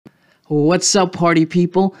What's up, party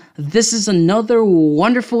people? This is another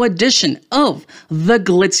wonderful edition of the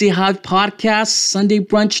Glitzy Hive Podcast, Sunday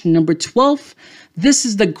Brunch number 12. This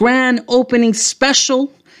is the grand opening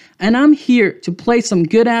special, and I'm here to play some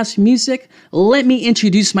good-ass music. Let me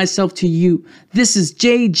introduce myself to you. This is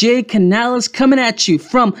JJ Canales coming at you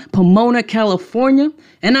from Pomona, California,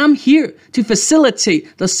 and I'm here to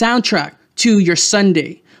facilitate the soundtrack to your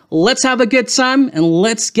Sunday. Let's have a good time, and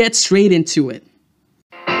let's get straight into it.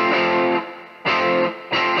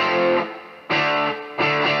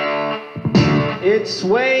 It's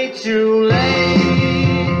way too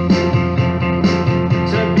late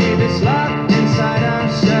to be this locked inside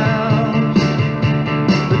ourselves.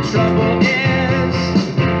 The trouble is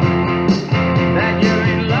that you're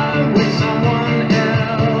in love with someone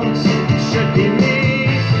else. It should be me,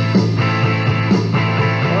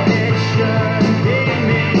 or it should be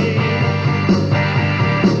me.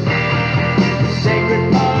 Sacred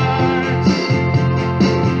parts,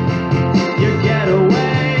 your getaway.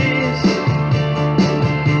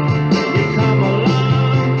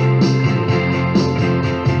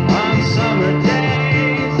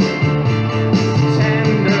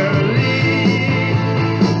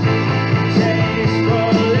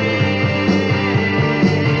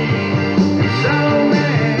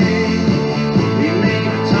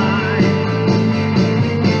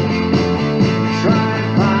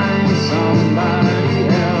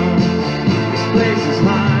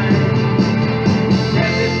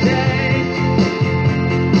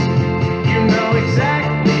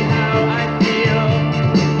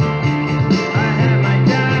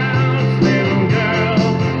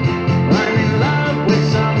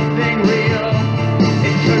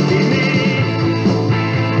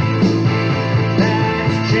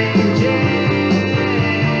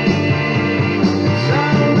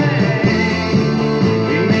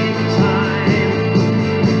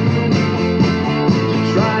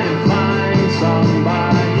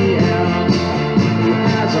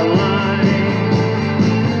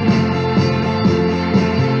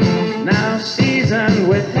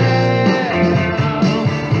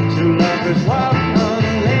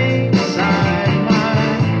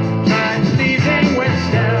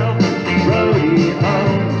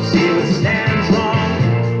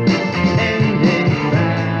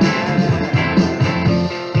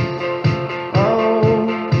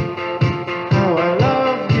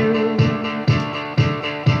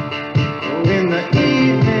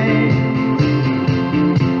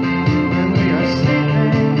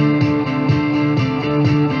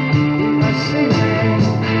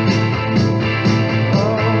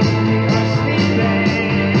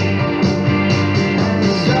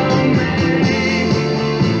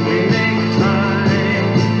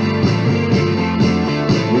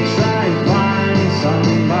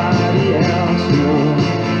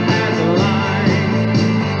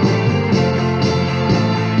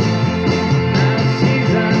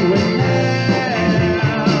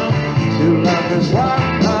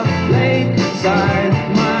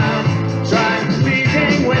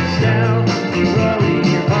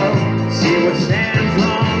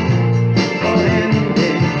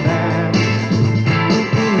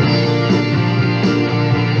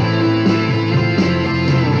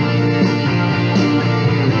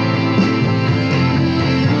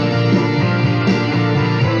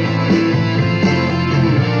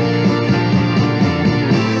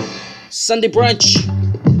 Sunday brunch.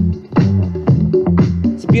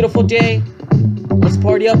 It's a beautiful day. Let's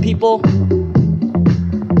party up, people.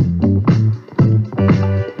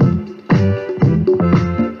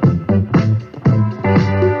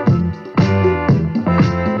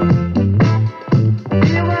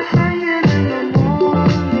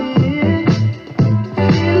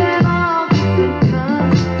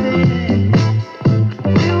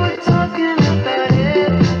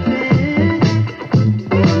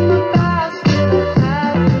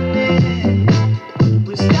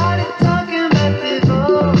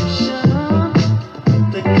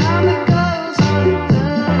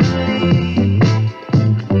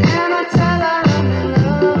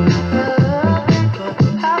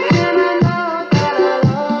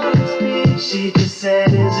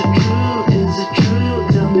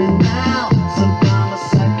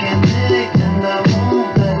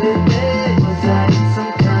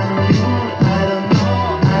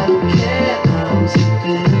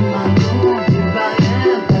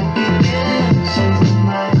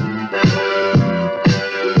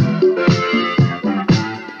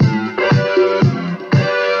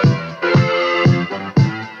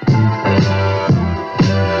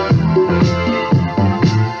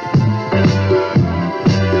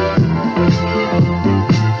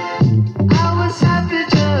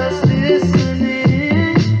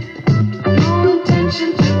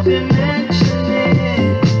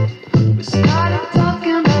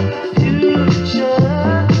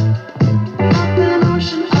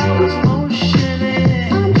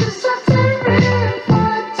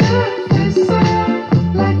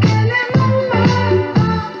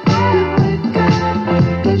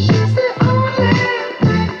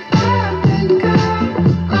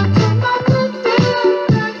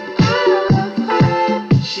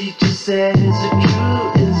 She just said, is it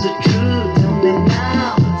true? Is it true? Tell me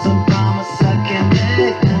now. It's a promise I can't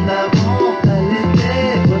make, and I won't let it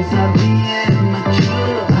take. Was I being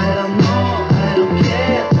mature? I don't know, I don't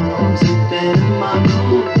care. Now I'm sleeping in my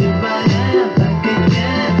room. Here I am, back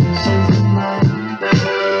again. She's in my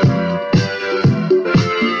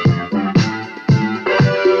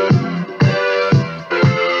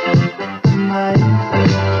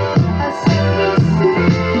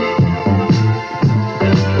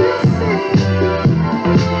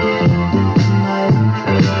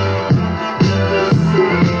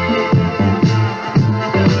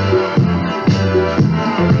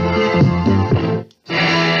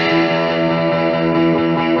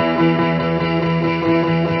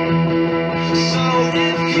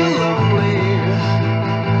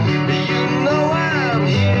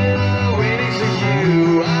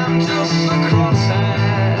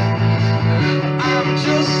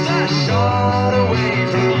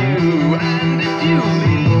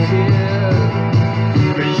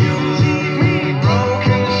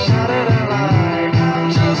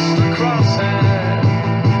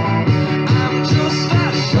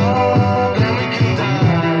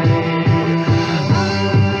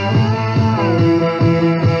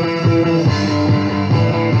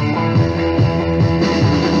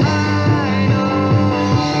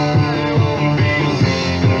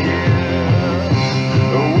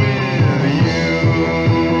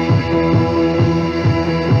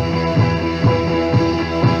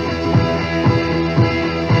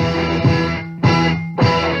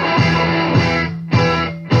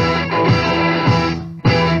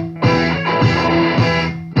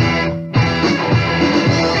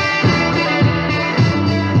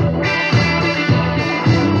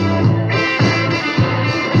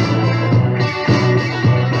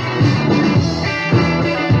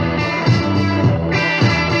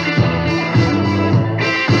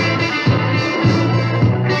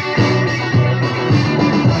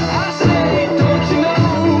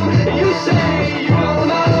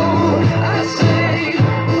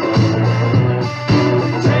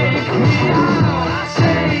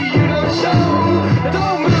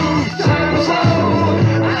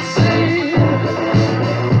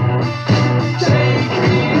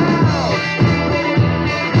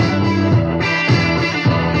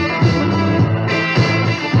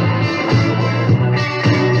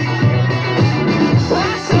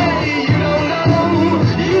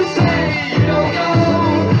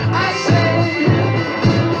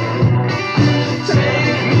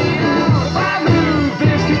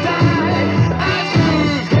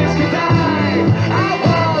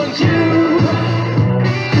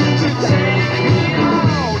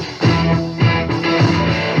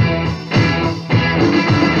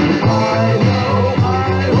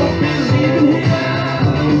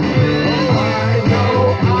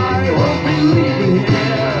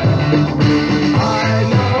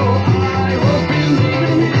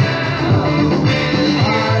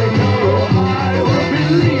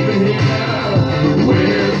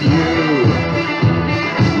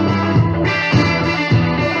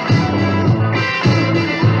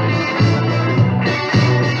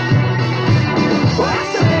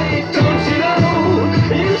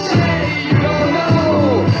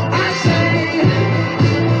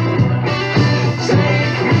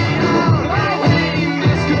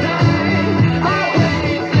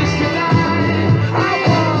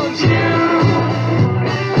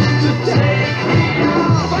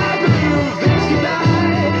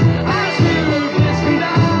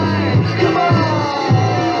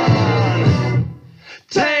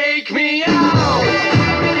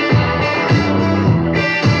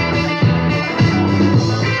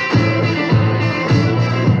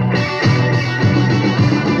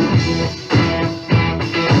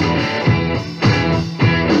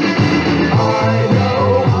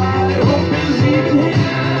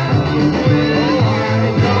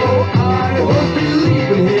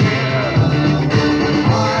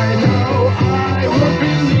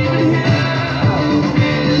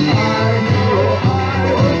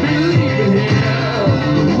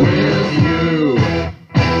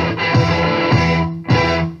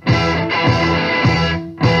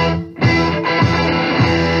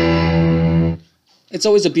It's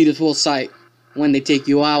always a beautiful sight when they take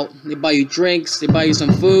you out, they buy you drinks, they buy you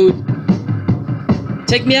some food.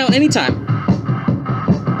 Take me out anytime.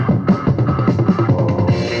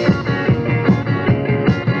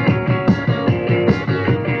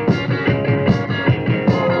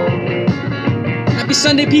 Happy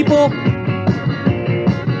Sunday, people.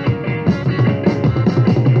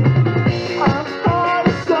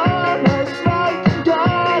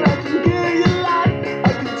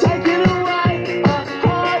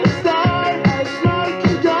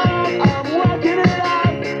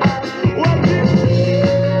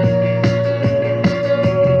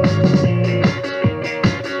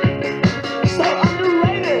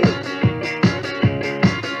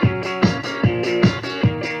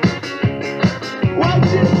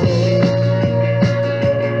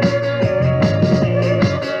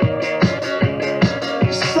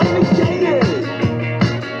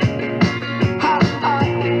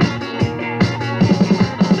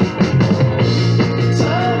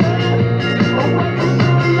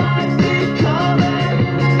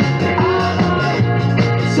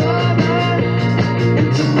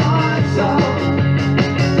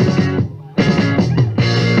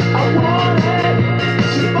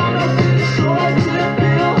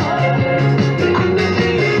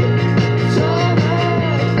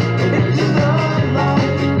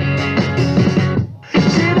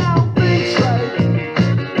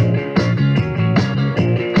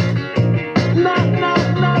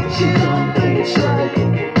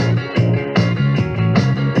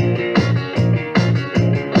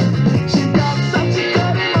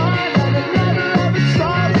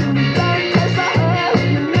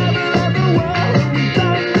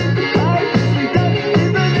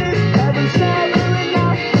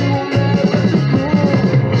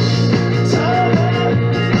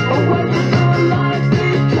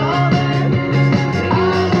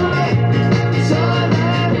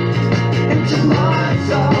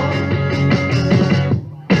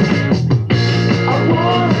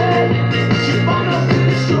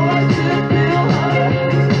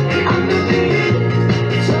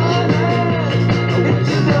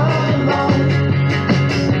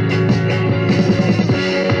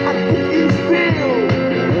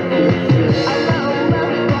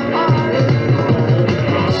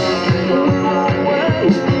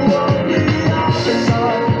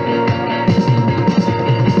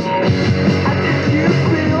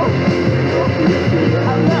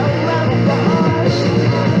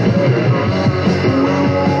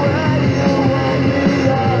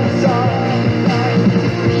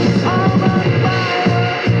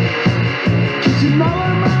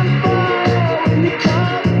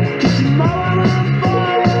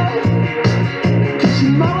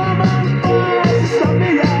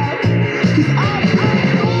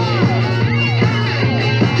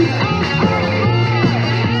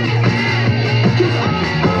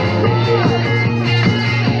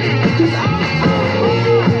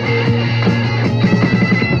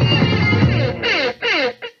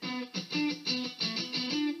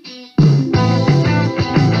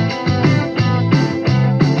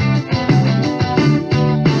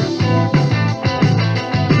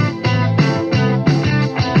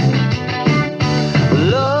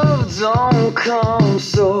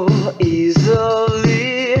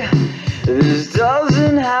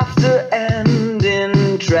 have to end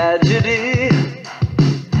in tragedy.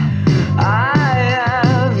 I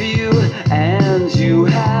have you and you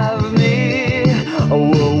have me.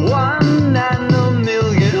 We're one in a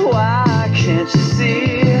million, why can't you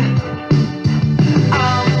see?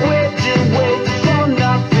 I'm waiting for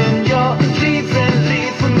nothing. You're leaving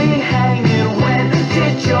me hanging. When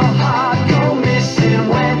did your heart go missing?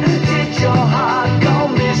 When did your heart go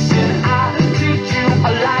missing? I treat you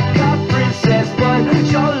like a princess, but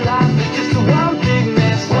your life is just one big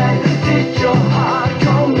mess. When did your heart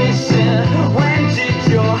go missing? When did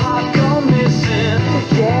your heart go missing?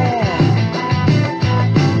 Yeah.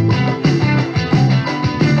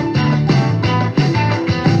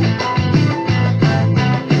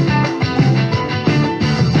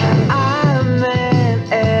 I meant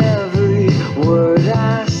every word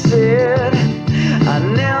I said. I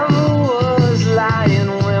never was lying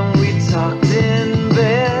when we talked in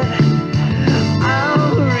bed.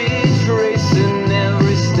 I'm retracing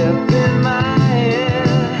every step in my head.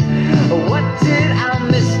 What did I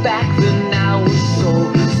miss back then? I was so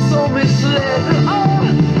misled. Oh,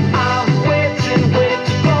 I'm waiting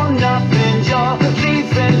for nothing. You're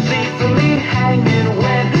leaving me hanging.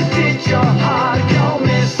 When did your heart go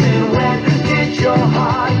missing? When did your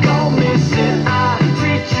heart go missing? I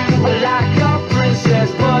treat you like a princess,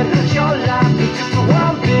 but your life is just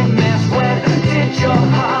one big mess. When did your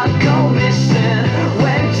heart go missing?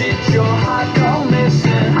 When did your heart go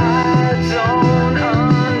missing? I don't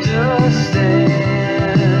understand.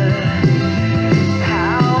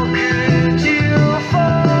 How could you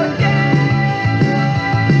forget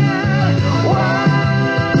what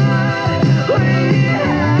we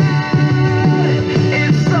had?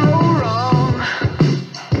 It's so wrong.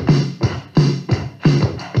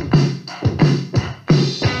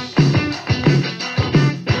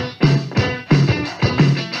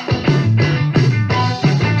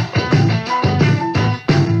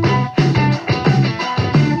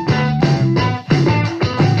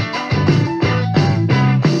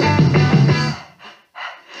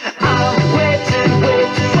 I'm waiting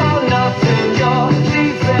for nothing. You're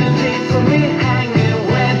leaving me hanging.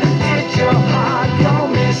 When did your heart go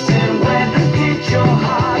missing? When did your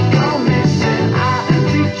heart go missing? I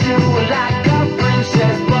treat you like a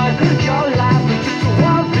princess, but your life is just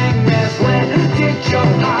one big mess. When did your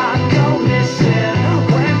heart go missing?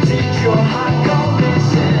 When did your heart go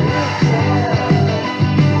missing? Yeah.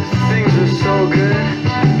 Things were so good.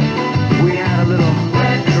 We had a little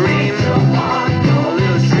dream, a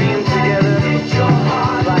little dream together.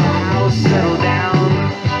 Buy a house, settle down,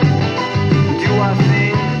 do our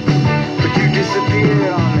thing. But you disappeared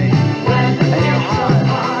on me, and your heart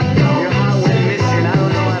went missing. I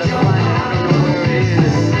don't know how to find it. I don't know where it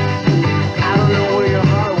is. I don't know where your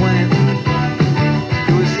heart went.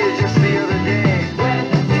 It was here just the other day. When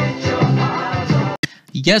did your heart go?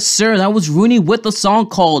 Yes, sir, that was Rooney with a song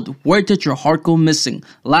called Where Did Your Heart Go Missing?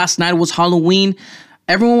 Last night was Halloween.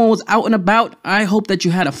 Everyone was out and about. I hope that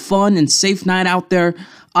you had a fun and safe night out there.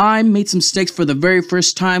 I made some steaks for the very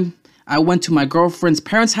first time. I went to my girlfriend's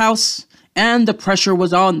parents' house and the pressure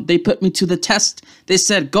was on. They put me to the test. They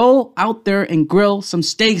said, go out there and grill some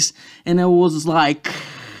steaks. And it was like,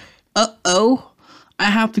 uh-oh, I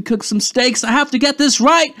have to cook some steaks. I have to get this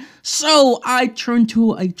right. So I turned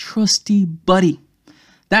to a trusty buddy.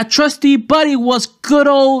 That trusty buddy was good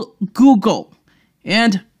old Google.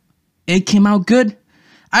 And it came out good.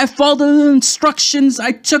 I followed the instructions.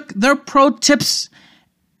 I took their pro tips.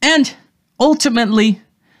 And ultimately,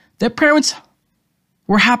 their parents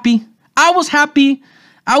were happy. I was happy.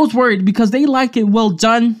 I was worried because they like it well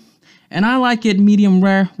done. And I like it medium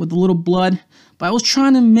rare with a little blood. But I was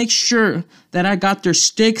trying to make sure that I got their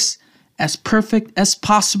steaks as perfect as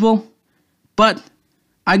possible. But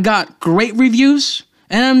I got great reviews.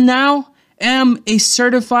 And now am a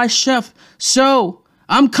certified chef. So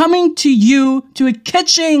I'm coming to you to a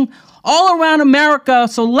kitchen all around America.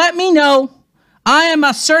 So let me know. I am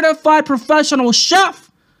a certified professional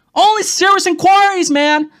chef. Only serious inquiries,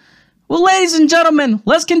 man. Well, ladies and gentlemen,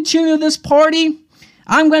 let's continue this party.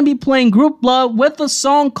 I'm going to be playing Group Love with a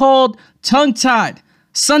song called Tongue Tied.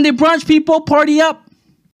 Sunday brunch, people, party up.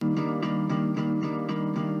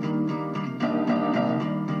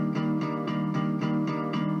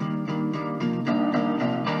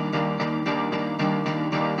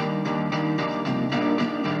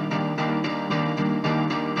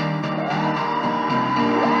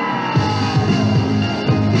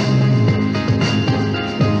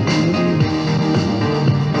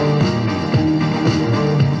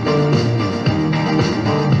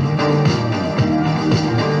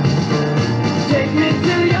 Take me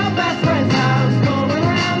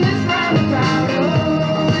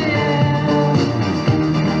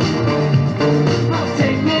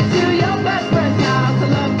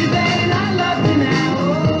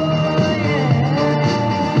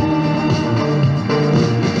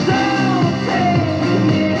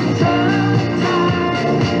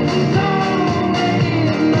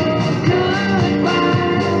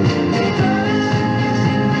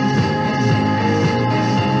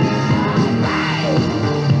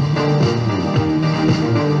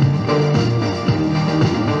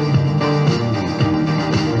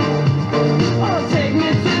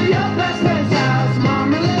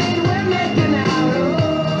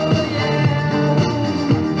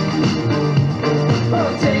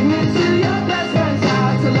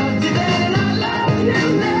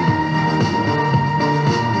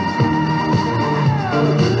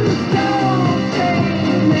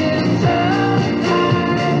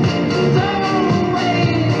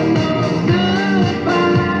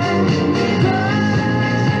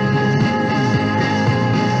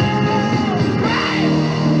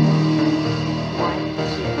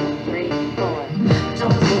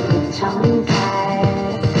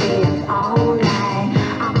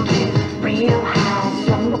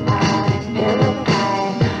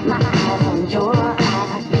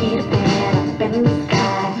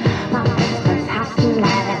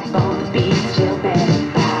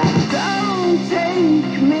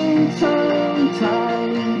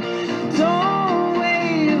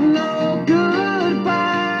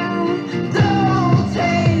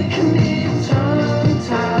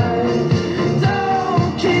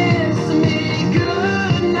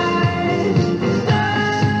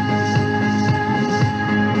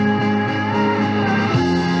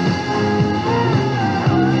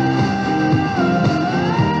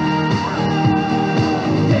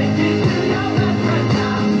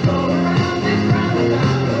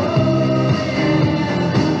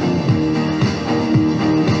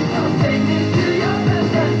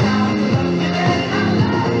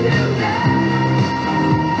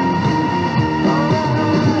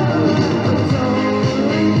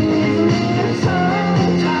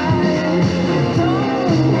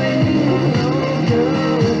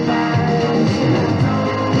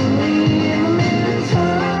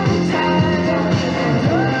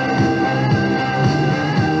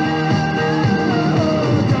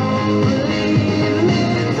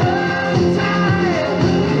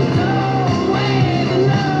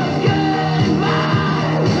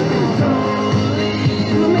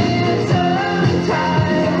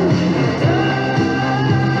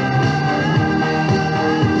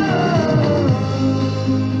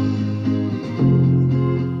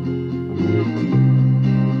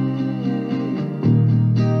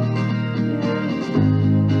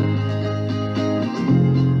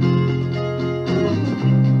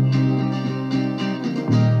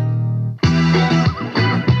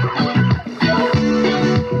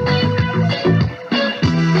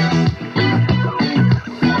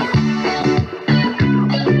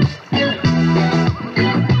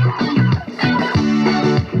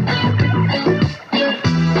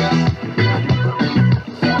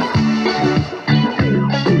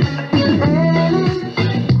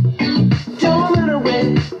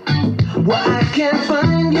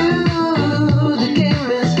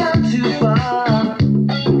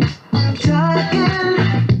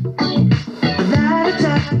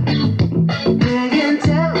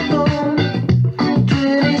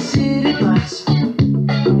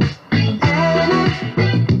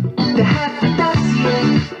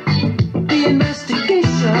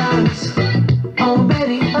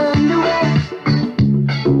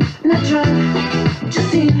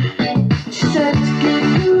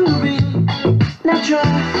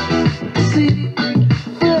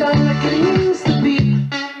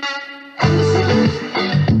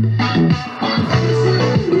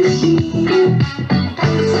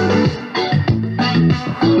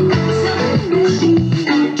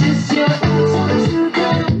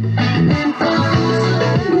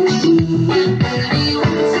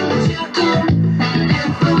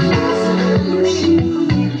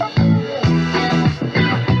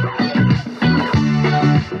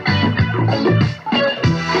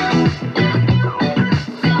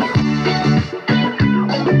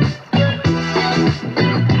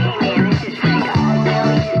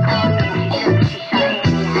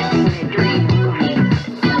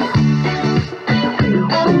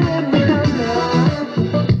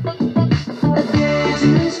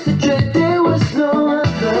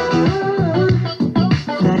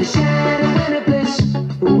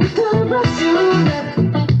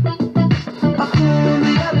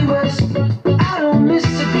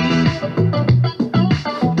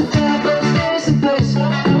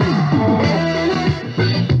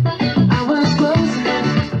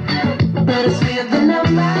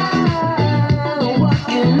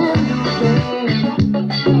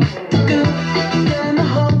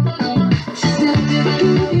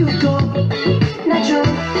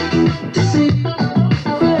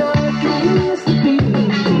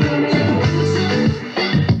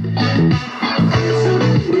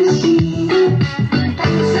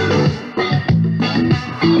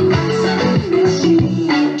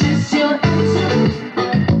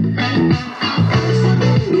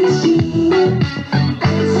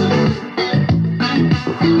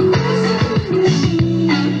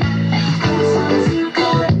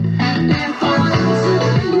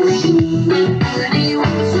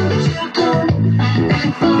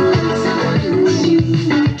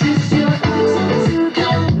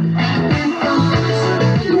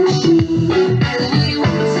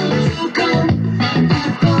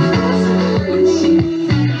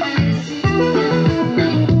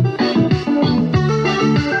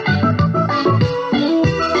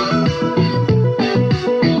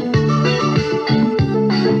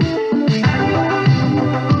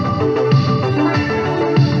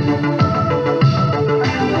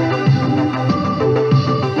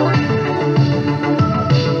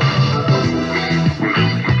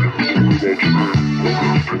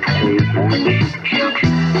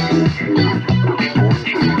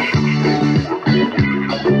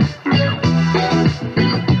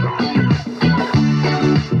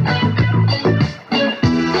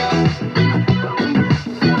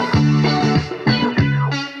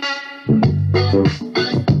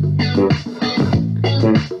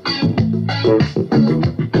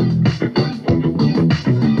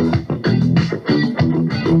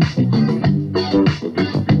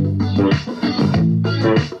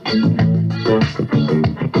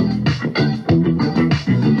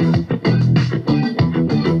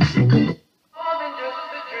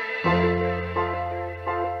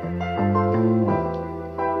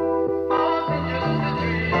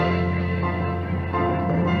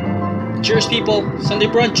Cheers, people. Sunday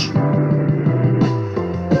brunch.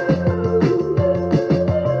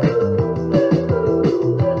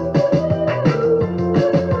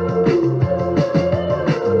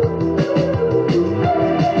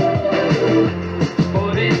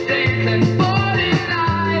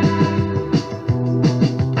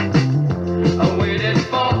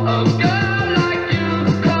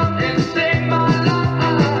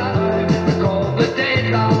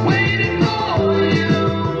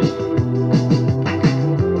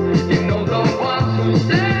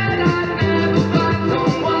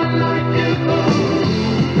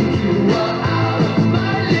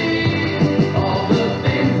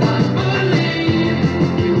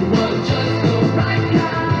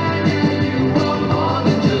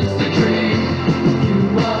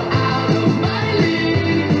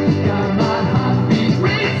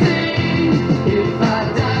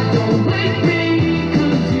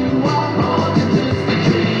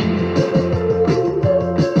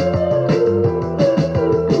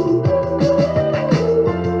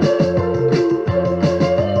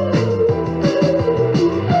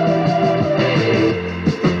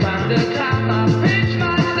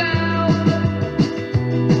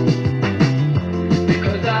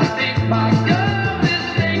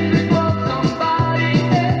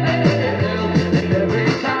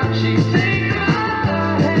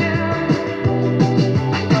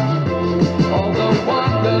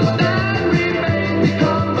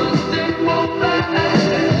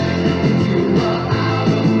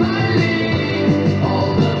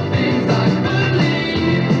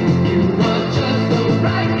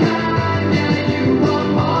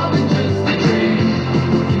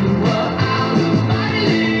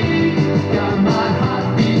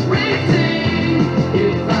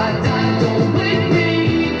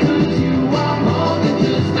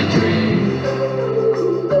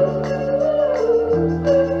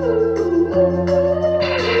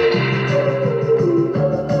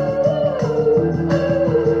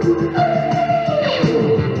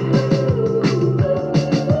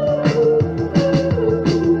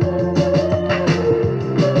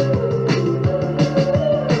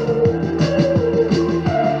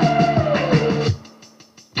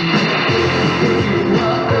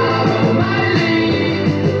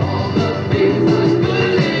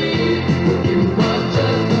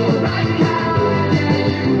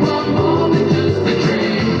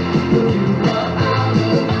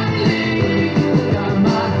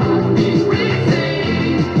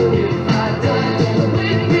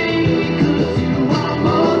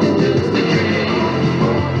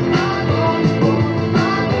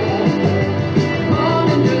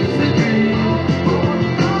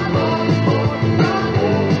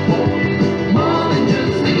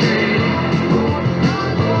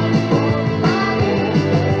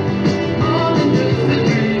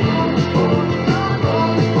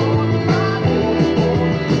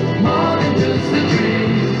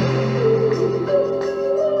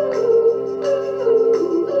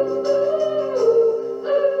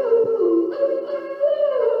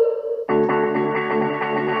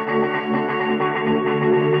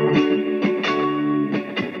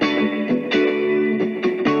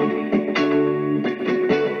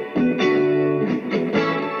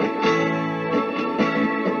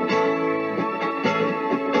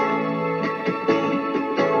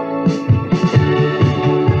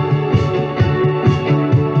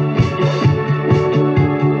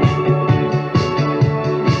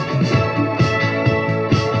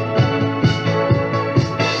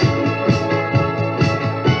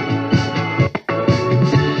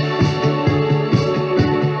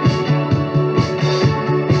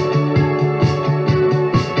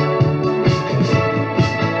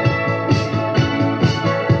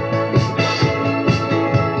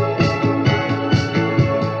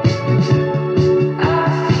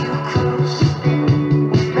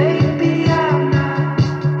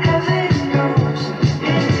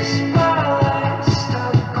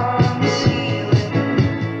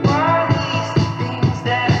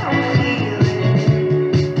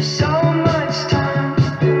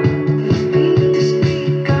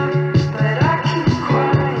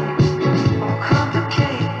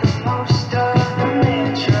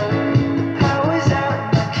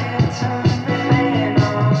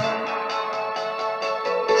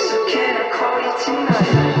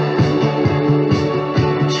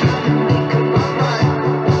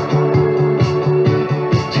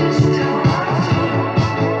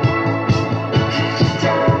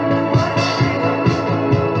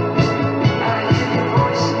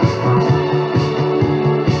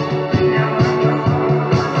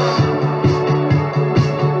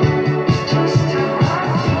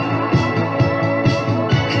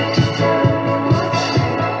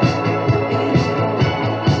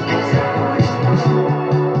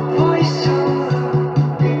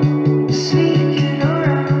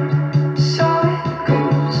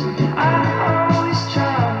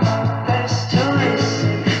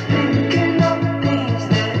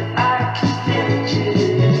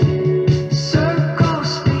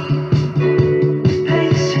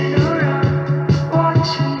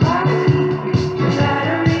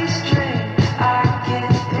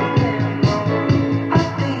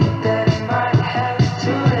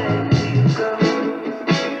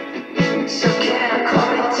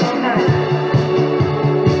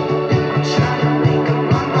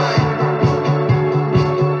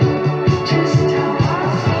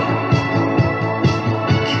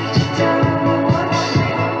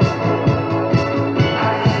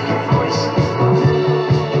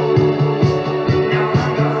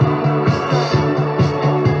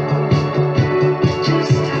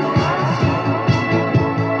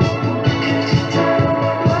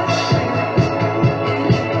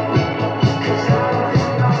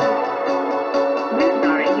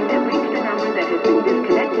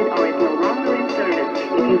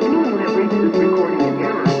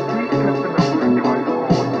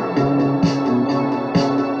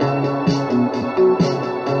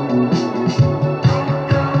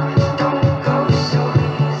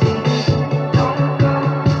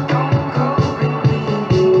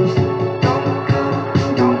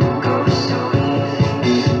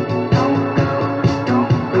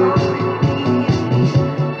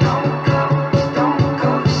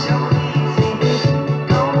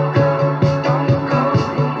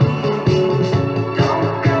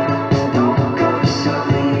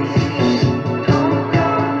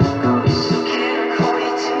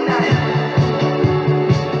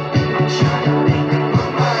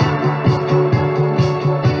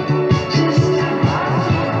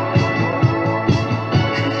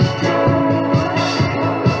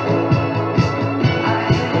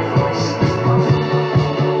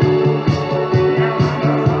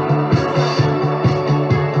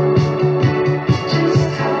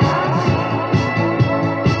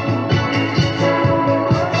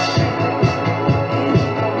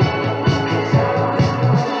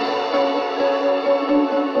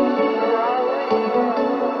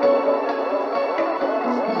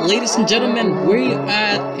 ladies and gentlemen, we're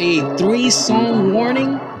at a 3-song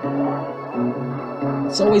warning.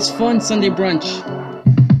 It's always fun, Sunday brunch.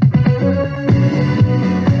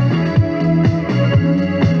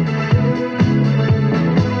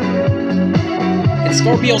 It's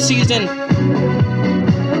Scorpio season.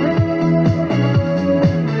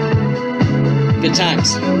 Good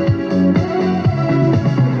times.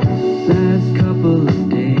 Last couple of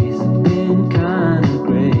days have been kinda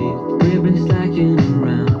great. We've been slacking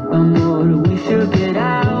around. Amor, we should get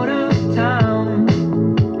out of town.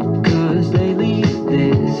 Cause lately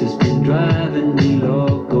this has been driving me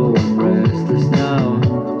loco. I'm restless now.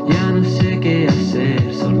 Ya no sé qué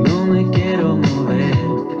hacer, solo me quiero mover.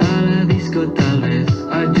 A la disco tal vez.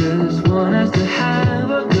 I just want us to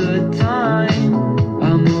have a good time.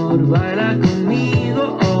 Amor, baila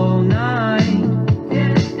conmigo all night.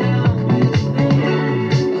 Dance down with me.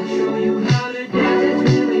 I'll show you how to dance. It's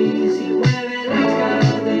really easy. Mueve las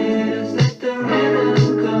caderas. Let the rhythm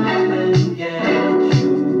come and get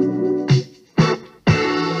you.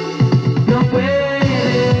 No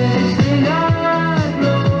puedes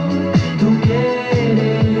negarlo. Tú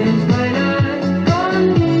quieres bailar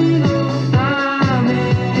conmigo. Dame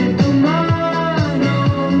tu mano.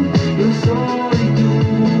 Yo soy tu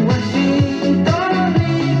vasito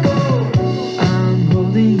rico. I'm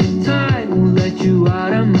holding you tight, won't let you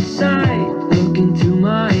out of my sight. Look into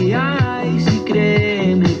my eyes y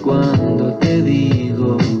créeme cuando te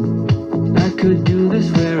digo I could do this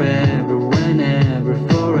wherever, whenever,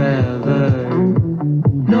 forever.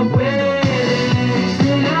 No puedes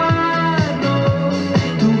negarlo.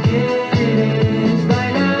 Tú quieres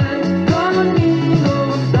bailar conmigo.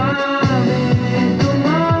 Dame tu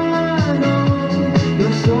mano. Yo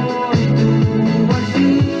soy tu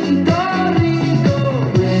vasito rico.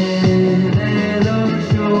 Alrededor,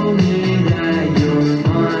 show me that you're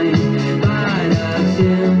mine. Para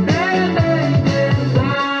siempre, baby.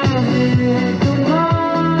 Dame tu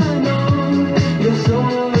mano. Yo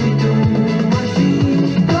soy tu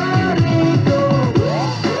vasito rico.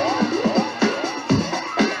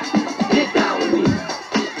 Get down with me.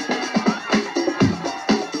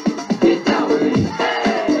 Get down with me.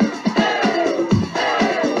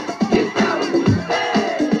 Get down with me.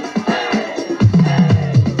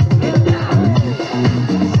 Get down with me.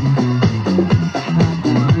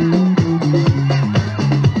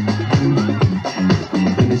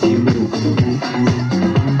 Let me see you move.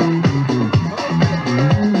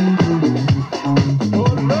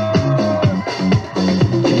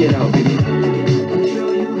 Check it out, baby. I'll show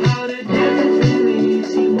you how to dance. It's really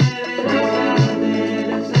easy. Mueve las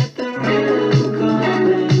caderas. Let the rhythm come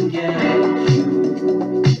and get you.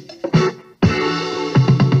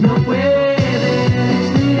 No puedes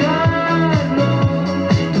negarlo.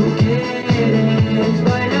 Tú quieres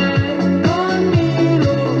bailar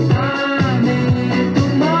conmigo. Dame tu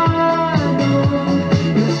mano.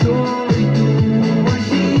 Yo soy tu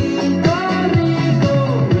vasito rico.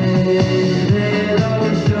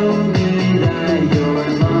 Alrededor, show me that you're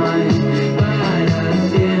mine. Para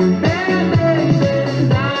siempre, baby.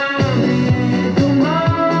 Dame tu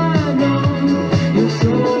mano. Yo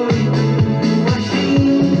soy tu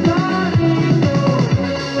vasito rico.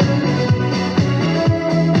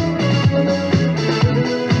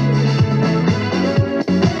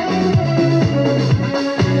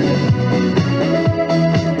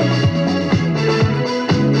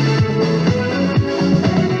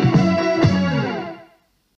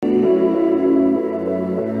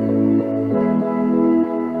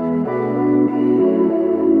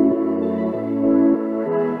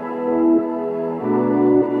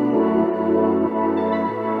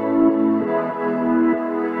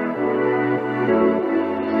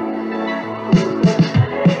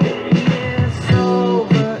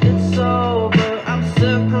 It's over, I'm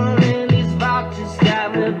circling these vouchers.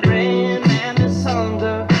 Got me praying and this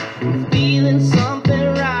hunger. I'm feeling something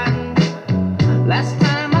rotten. Last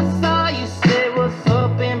time I saw you, say what's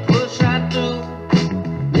up and push right through.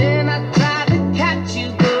 Then I tried to catch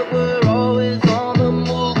you, but we're always on the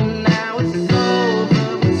move. Now it's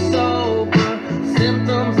sober.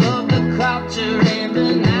 Symptoms of the culture and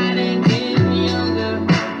the night ain't getting younger.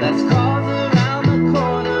 That's cause around the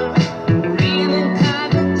corner. Feeling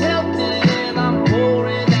kinda tilted and I'm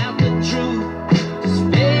pouring out the truth. Just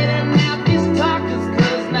fading out these talkers,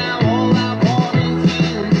 cause now all I want is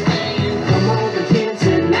you. Saying, come over here,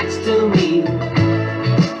 sit next to me.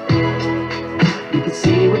 You can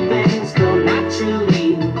see where things go naturally.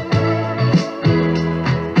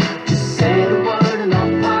 Just say the word and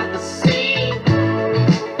I'll part the sea.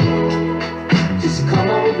 Just come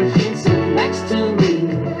over here and sit next to me.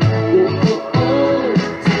 Ooh, ooh, ooh.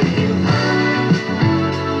 Take you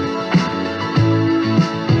high.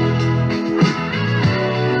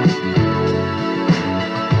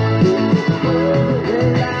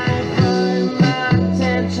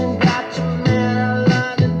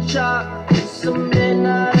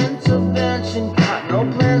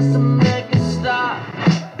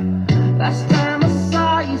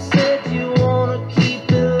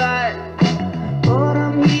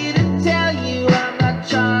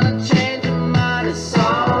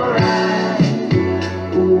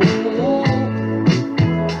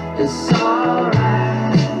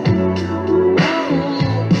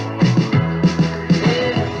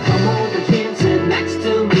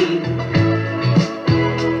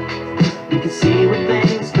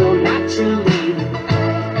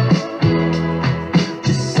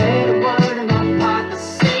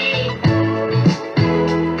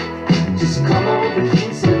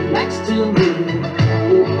 next to me.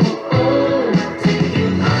 Ooh, ooh, ooh, take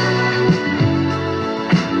it high.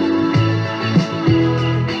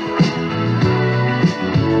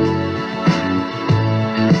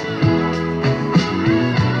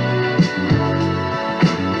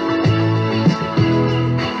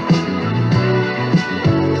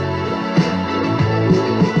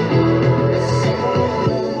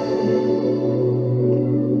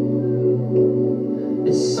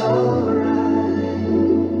 It's alright.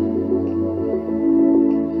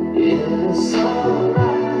 It's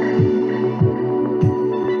alright.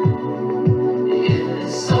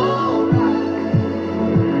 It's alright.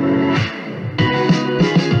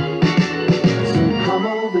 So come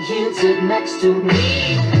over here and sit next to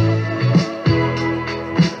me.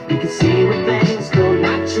 You can see where things go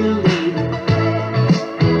naturally.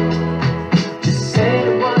 Just say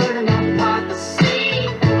the word and I'll part the sea.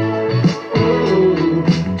 Ooh,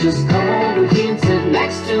 just come over here and sit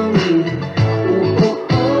next to me. Ooh, ooh,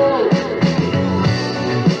 ooh.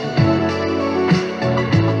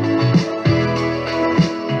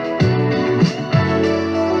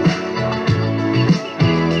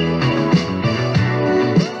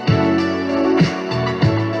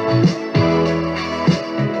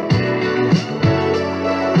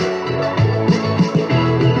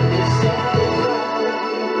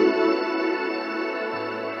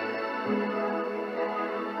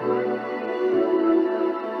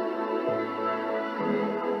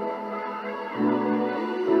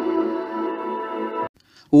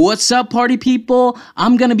 What's up, party people?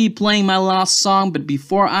 I'm gonna be playing my last song, but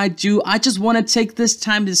before I do, I just want to take this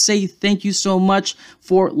time to say thank you so much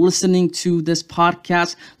for listening to this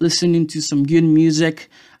podcast, listening to some good music.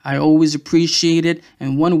 I always appreciate it,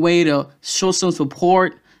 and one way to show some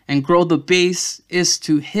support and grow the base is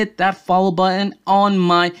to hit that follow button on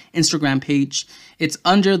my Instagram page. It's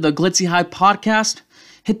under the Glitzy High Podcast.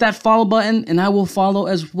 Hit that follow button, and I will follow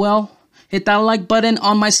as well. Hit that like button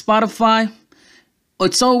on my Spotify.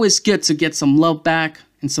 It's always good to get some love back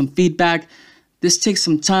and some feedback. This takes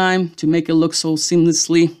some time to make it look so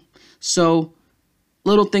seamlessly. So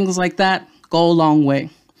little things like that go a long way.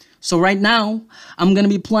 So right now, I'm going to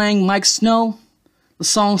be playing Mike Snow. The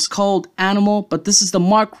song's called Animal, but this is the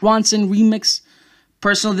Mark Ronson remix.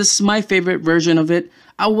 Personally, this is my favorite version of it.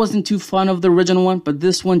 I wasn't too fond of the original one, but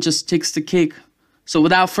this one just takes the cake. So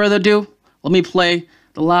without further ado, let me play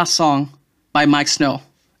the last song by Mike Snow,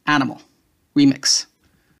 Animal remix.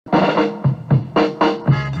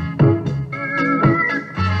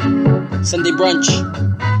 Sunday Brunch,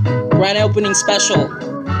 grand opening special.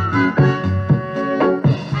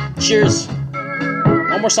 Cheers.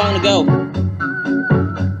 One more song to go.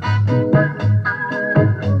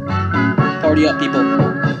 Party up, people.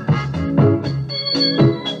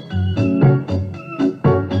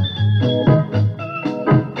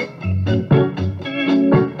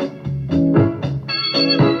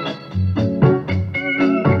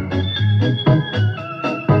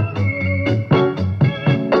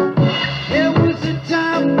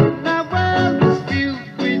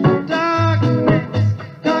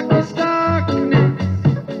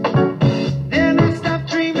 Then I stopped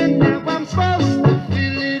dreaming, now I'm supposed to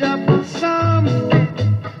fill it up with something.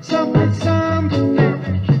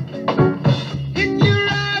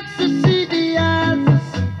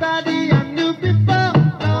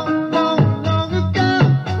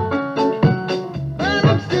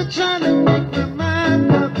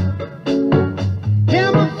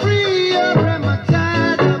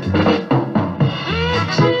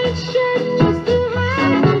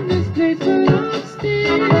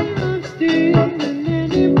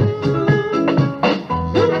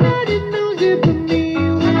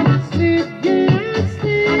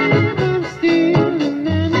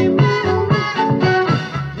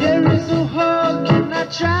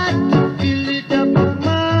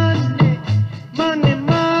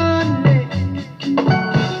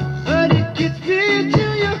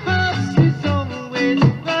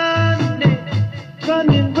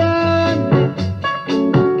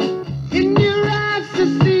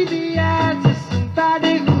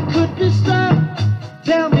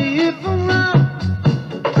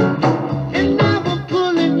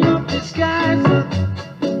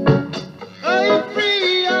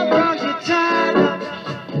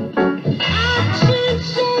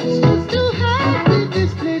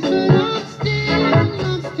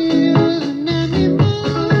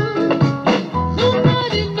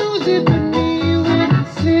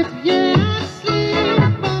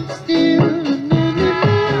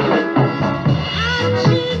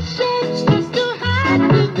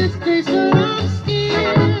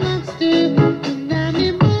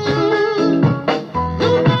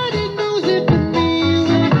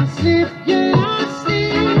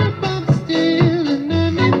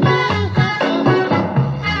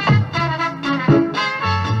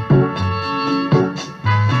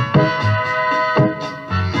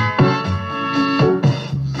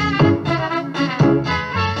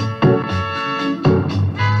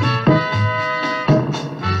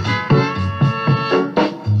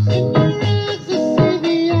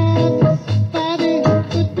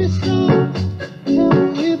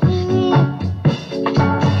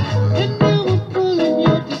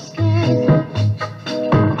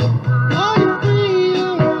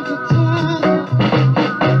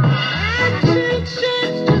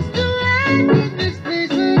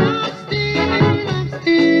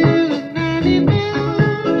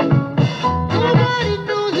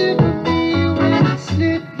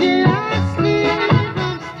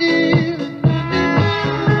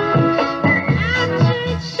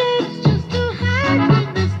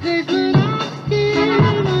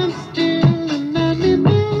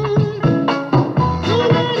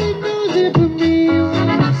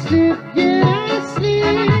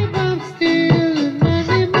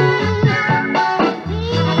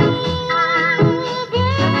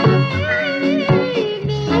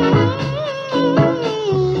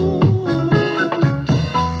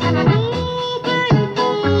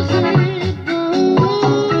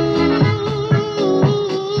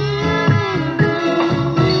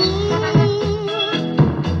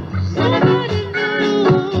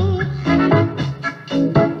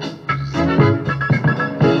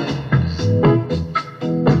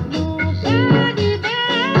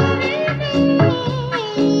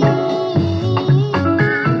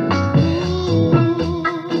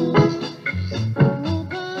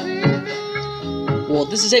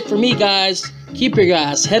 this is it for me, guys. Keep your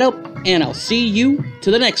guys' head up, and I'll see you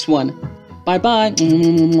to the next one. Bye-bye.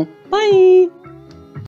 Bye.